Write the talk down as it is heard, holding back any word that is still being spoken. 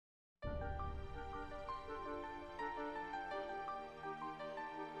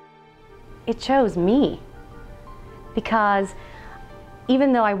it chose me. Because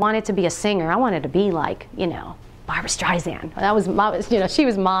even though I wanted to be a singer, I wanted to be like, you know, Barbra Streisand. That was my, you know, she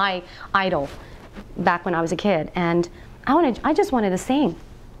was my idol back when I was a kid. And I just wanted to sing.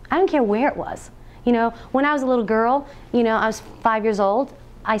 I don't care where it was. You know, when I was a little girl, you know, I was 5 years old,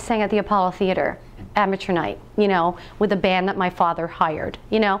 I sang at the Apollo Theater, amateur night, you know, with a band that my father hired,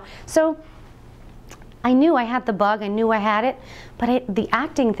 you know. So I knew I had the bug, I knew I had it, but the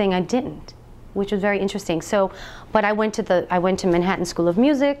acting thing I didn't, which was very interesting. So, but I went to Manhattan School of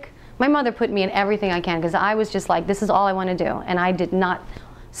Music. My mother put me in everything I can because I was just like, this is all I want to do. And I did not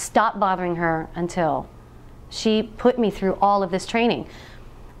stop bothering her until she put me through all of this training,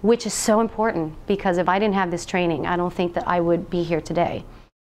 which is so important because if I didn't have this training, I don't think that I would be here today.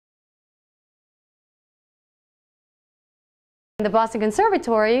 The Boston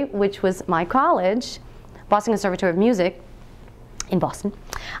Conservatory, which was my college, Boston Conservatory of Music in Boston,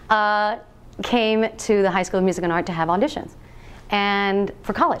 came to the High School of Music and Art to have auditions and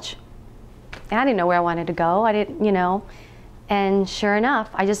for college. And I didn't know where I wanted to go. I didn't, you know, and sure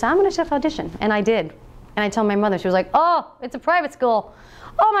enough, I just said, I'm going to just audition. And I did. And I told my mother, she was like, oh, it's a private school.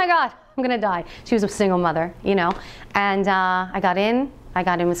 Oh my God, I'm going to die. She was a single mother, you know. And I got in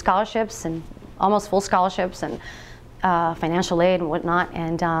with scholarships and almost full scholarships and financial aid and whatnot.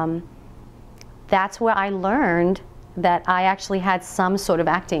 And that's where I learned that I actually had some sort of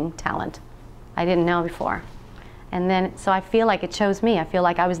acting talent. I didn't know before. And then, so I feel like it chose me. I feel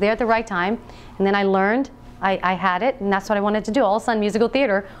like I was there at the right time, and then I learned, I had it, and that's what I wanted to do. All of a sudden, musical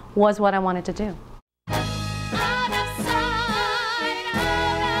theater was what I wanted to do.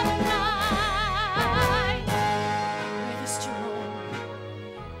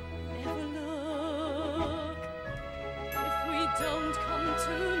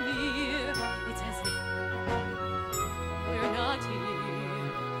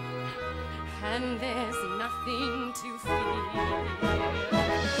 And there's nothing to fear.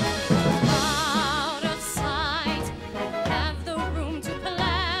 Out of sight, have the room to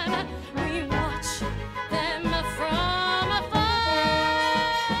plan. We watch them from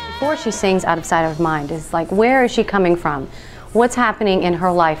afar. Before she sings Out of Sight, Out of Mind, is like, where is she coming from? What's happening in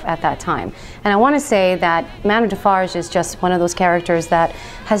her life at that time? And I want to say that Madame Defarge is just one of those characters that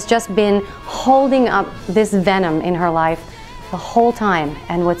has just been holding up this venom in her life the whole time.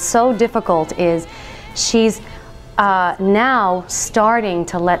 And what's so difficult is she's now starting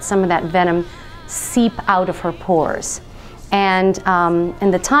to let some of that venom seep out of her pores. And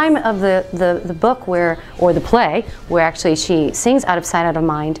in the time of the book or the play, where actually she sings Out of Sight, Out of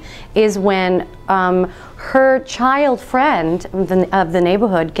Mind, is when her child friend of the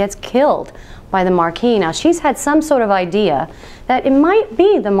neighborhood gets killed by the Marquis. Now she's had some sort of idea that it might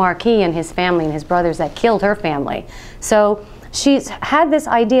be the Marquis and his family and his brothers that killed her family. So she's had this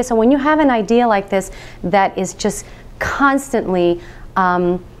idea. So when you have an idea like this that is just constantly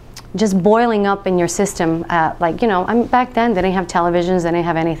just boiling up in your system, like, you know, back then they didn't have televisions, they didn't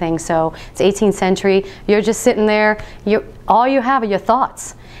have anything, so it's 18th century, you're just sitting there, all you have are your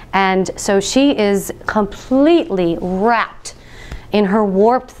thoughts. And so she is completely wrapped in her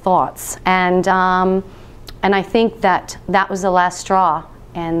warped thoughts. And I think that was the last straw,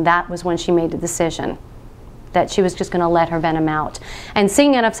 and that was when she made the decision that she was just going to let her venom out. And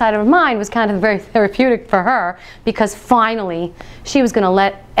singing Out of Sight, Out of Mind was kind of very therapeutic for her, because finally she was going to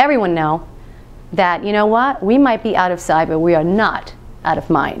let everyone know that, you know what, we might be out of sight, but we are not out of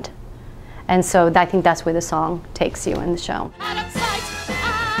mind. And so I think that's where the song takes you in the show. Out of sight,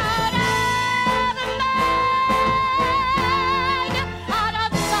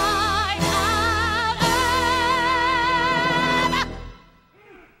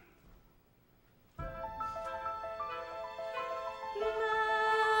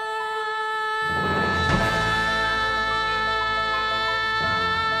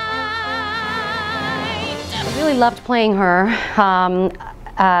 I really loved playing her.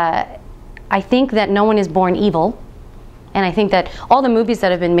 I think that no one is born evil, and I think that all the movies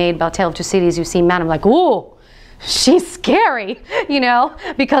that have been made about Tale of Two Cities, you see Madame like, ooh, she's scary, you know,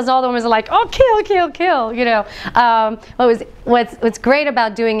 because all the women are like, oh, kill, kill, kill, you know. What's great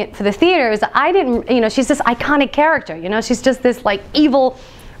about doing it for the theater is that I didn't, you know, she's this iconic character, you know, she's just this like evil,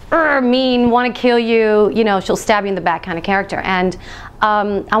 mean, want to kill you, you know, she'll stab you in the back kind of character. And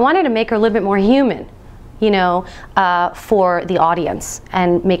I wanted to make her a little bit more human, you know, for the audience,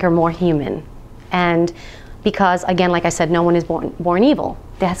 and make her more human. And because, again, like I said, no one is born evil.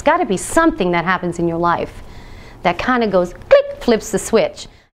 There's got to be something that happens in your life that kind of goes, click, flips the switch.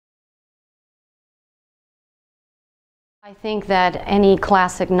 I I think that any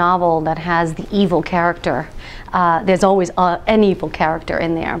classic novel that has the evil character, there's always an evil character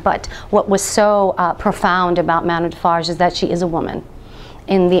in there. But what was so profound about Madame Defarge is that she is a woman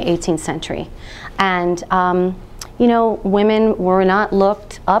in the 18th century. And you know, women were not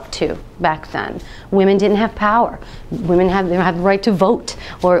looked up to back then. Women didn't have power. Women didn't have the right to vote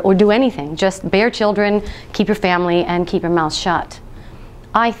or do anything. Just bear children, keep your family, and keep your mouth shut.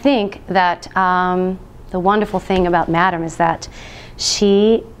 I think that the wonderful thing about Madame is that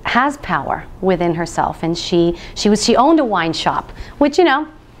she has power within herself, and she owned a wine shop, which, you know,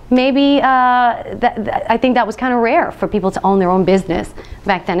 maybe I think that was kind of rare for people to own their own business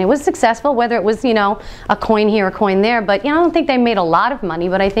back then. It was successful, whether it was, you know, a coin here, a coin there, but, you know, I don't think they made a lot of money,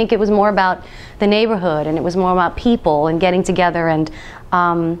 but I think it was more about the neighborhood, and it was more about people and getting together. And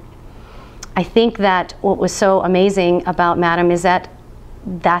I think that what was so amazing about Madame is that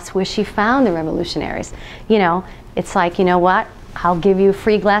that's where she found the revolutionaries. You know, it's like, you know what, I'll give you a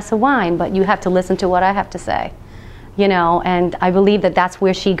free glass of wine, but you have to listen to what I have to say. You know, and I believe that that's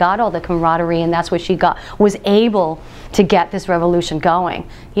where she got all the camaraderie, and that's where she was able to get this revolution going.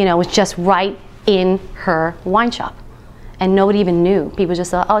 You know, it was just right in her wine shop. And nobody even knew. People just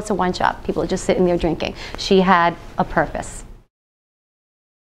thought, oh, it's a wine shop. People are just sitting there drinking. She had a purpose.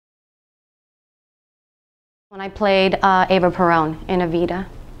 When I played Eva Peron in Evita,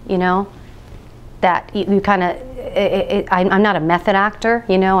 you know, that you kind of, I'm not a method actor,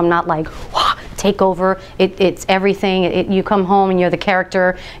 you know, I'm not like, wah, take over, it's everything, you come home and you're the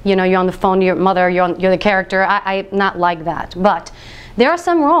character, you know, you're on the phone to your mother, you're the character. I'm not like that. But there are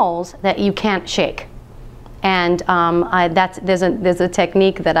some roles that you can't shake. And there's a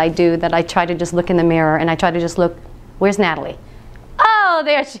technique that I do, that I try to just look in the mirror and I try to just look, where's Natalie? Oh,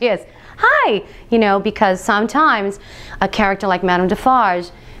 there she is. Hi! You know, because sometimes a character like Madame Defarge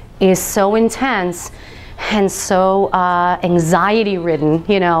is so intense and so anxiety-ridden,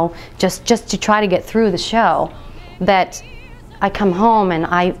 you know, just to try to get through the show, that I come home and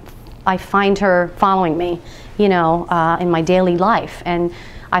I find her following me, you know, in my daily life, and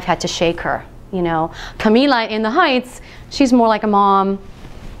I've had to shake her, you know. Camila in the Heights, she's more like a mom,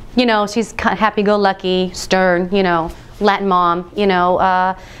 you know, she's happy-go-lucky, stern, you know, Latin mom, you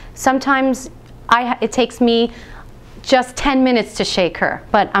know. Sometimes it takes me just 10 minutes to shake her,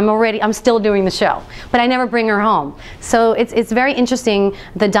 but I'm still doing the show, but I never bring her home. So it's very interesting,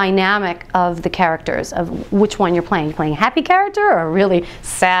 the dynamic of the characters, of which one you're playing. You're playing a happy character or a really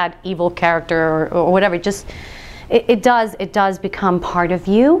sad, evil character, or whatever. Just it does become part of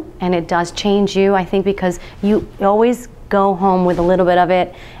you, and it does change you, I think, because you always go home with a little bit of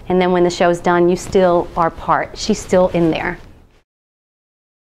it, and then when the show's done, you still are part. She's still in there.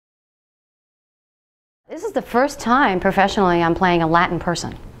 This is the first time professionally I'm playing a Latin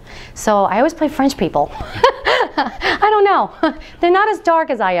person. So I always play French people. I don't know. They're not as dark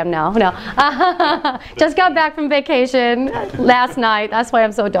as I am now. No. Just got back from vacation last night. That's why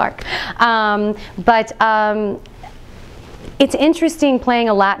I'm so dark. It's interesting playing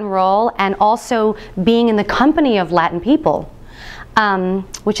a Latin role and also being in the company of Latin people,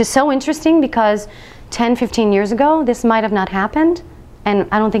 which is so interesting because 10, 15 years ago, this might have not happened. And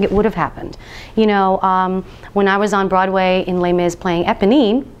I don't think it would have happened. You know, when I was on Broadway in Les Mis playing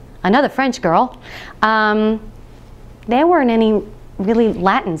Eponine, another French girl, there weren't any really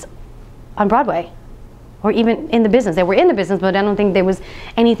Latins on Broadway, or even in the business. They were in the business, but I don't think there was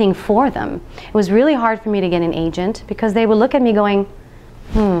anything for them. It was really hard for me to get an agent because they would look at me going,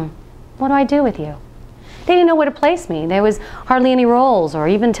 what do I do with you? They didn't know where to place me. There was hardly any roles or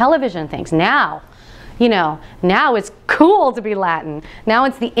even television things. Now, you know, now it's cool to be Latin. Now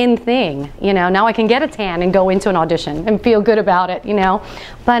it's the in thing, you know. Now I can get a tan and go into an audition and feel good about it, you know.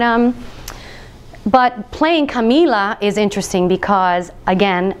 But playing Camila is interesting because,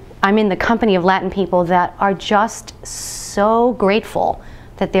 again, I'm in the company of Latin people that are just so grateful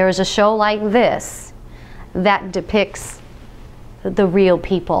that there is a show like this that depicts the real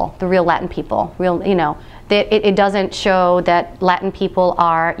people, the real Latin people, real, you know. It doesn't show that Latin people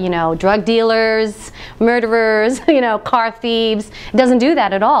are, you know, drug dealers, murderers, you know, car thieves. It doesn't do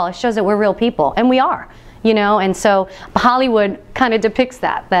that at all. It shows that we're real people, and we are, you know. And so Hollywood kind of depicts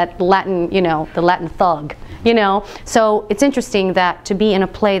that Latin, you know, the Latin thug, you know. So it's interesting that to be in a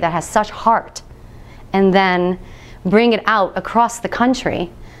play that has such heart, and then bring it out across the country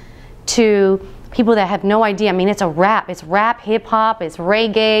to people that have no idea. I mean, it's rap, hip hop, it's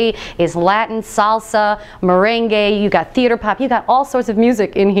reggae, it's Latin, salsa, merengue, you got theater pop, you got all sorts of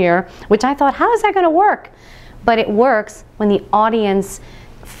music in here, which I thought, how is that going to work? But it works when the audience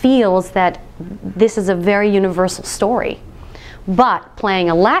feels that this is a very universal story. But playing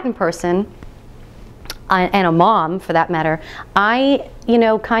a Latin person, and a mom for that matter, I, you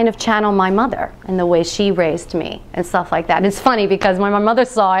know, kind of channel my mother and the way she raised me and stuff like that. And it's funny because when my mother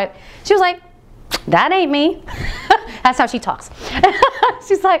saw it, she was like, that ain't me. That's how she talks.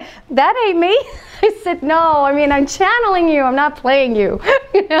 She's like, that ain't me. I said, no, I mean, I'm channeling you. I'm not playing you.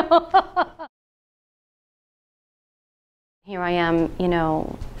 You know? Here I am, you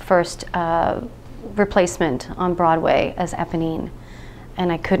know, first replacement on Broadway as Eponine.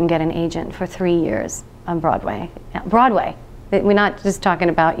 And I couldn't get an agent for 3 years on Broadway. Broadway. We're not just talking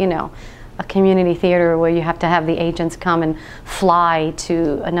about, you know, a community theater where you have to have the agents come and fly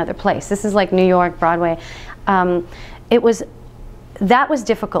to another place. This is like New York, Broadway. That was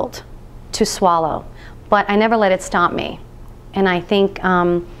difficult to swallow, but I never let it stop me. And I think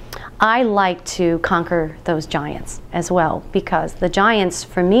I like to conquer those giants as well, because the giants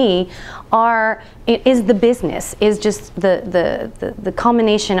for me is the business, is just the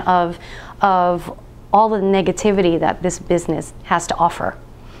culmination of all the negativity that this business has to offer.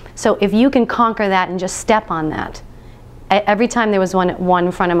 So if you can conquer that and just step on that, every time there was one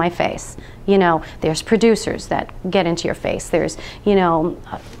in front of my face, you know, there's producers that get into your face. There's, you know,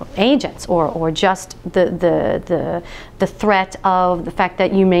 agents, or just the threat of the fact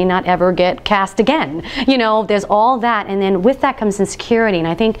that you may not ever get cast again. You know, there's all that, and then with that comes insecurity. And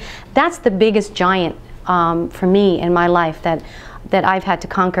I think that's the biggest giant for me in my life that I've had to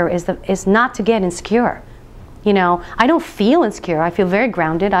conquer, is not to get insecure. You know, I don't feel insecure. I feel very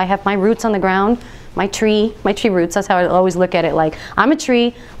grounded. I have my roots on the ground, my tree roots. That's how I always look at it. Like, I'm a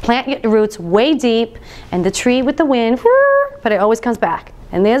tree, plant your roots way deep, and the tree with the wind, but it always comes back.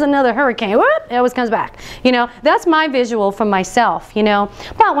 And there's another hurricane, it always comes back. You know, that's my visual for myself, you know.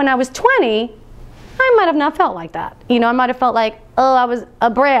 But when I was 20, I might have not felt like that. You know, I might have felt like, oh, I was a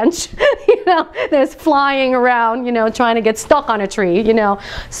branch, you know, that's flying around, you know, trying to get stuck on a tree, you know.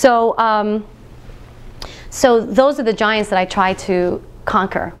 So, so those are the giants that I try to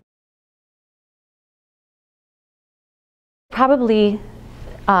conquer. Probably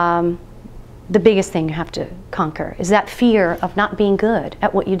the biggest thing you have to conquer is that fear of not being good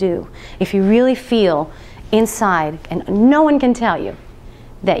at what you do. If you really feel inside, and no one can tell you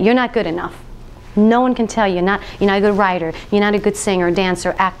that you're not good enough. No one can tell you you're not a good writer, you're not a good singer,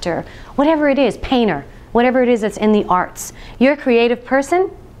 dancer, actor, whatever it is, painter, whatever it is that's in the arts. You're a creative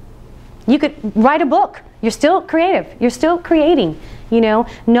person. You could write a book. You're still creative. You're still creating. You know,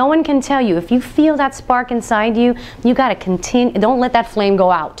 no one can tell you. If you feel that spark inside you, you got to continue. Don't let that flame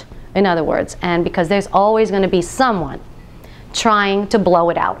go out, in other words. And because there's always going to be someone trying to blow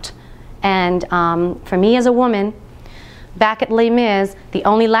it out. And for me as a woman, back at Les Mis, the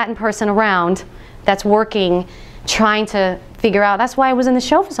only Latin person around that's working, trying to figure out, that's why I was in the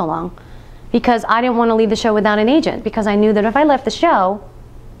show for so long. Because I didn't want to leave the show without an agent. Because I knew that if I left the show,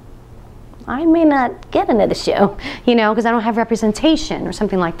 I may not get another show, you know, because I don't have representation or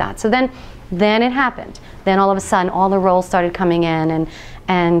something like that. So then it happened. Then all of a sudden, all the roles started coming in,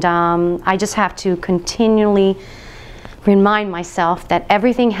 and I just have to continually remind myself that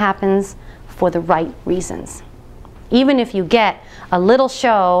everything happens for the right reasons. Even if you get a little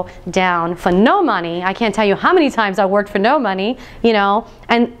show down for no money, I can't tell you how many times I worked for no money, you know,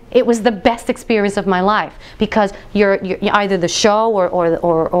 and it was the best experience of my life, because you're either the show or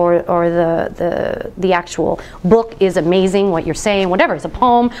the actual book is amazing, what you're saying, whatever, it's a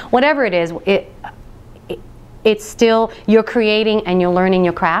poem, whatever it is, it's still, you're creating and you're learning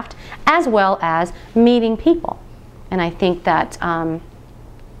your craft, as well as meeting people. And I think that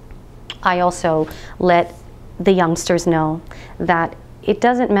I also let the youngsters know that it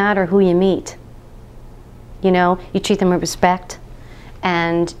doesn't matter who you meet. You know, you treat them with respect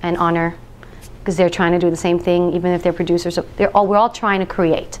and honor, because they're trying to do the same thing, even if they're producers. We're all trying to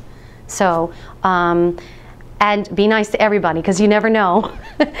create. So, and be nice to everybody, because you never know.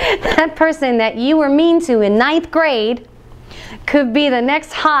 That person that you were mean to in 9th grade could be the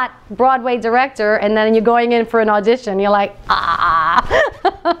next hot Broadway director, and then you're going in for an audition. You're like, ah.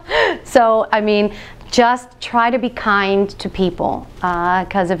 So, I mean, just try to be kind to people,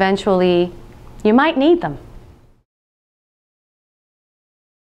 because eventually you might need them.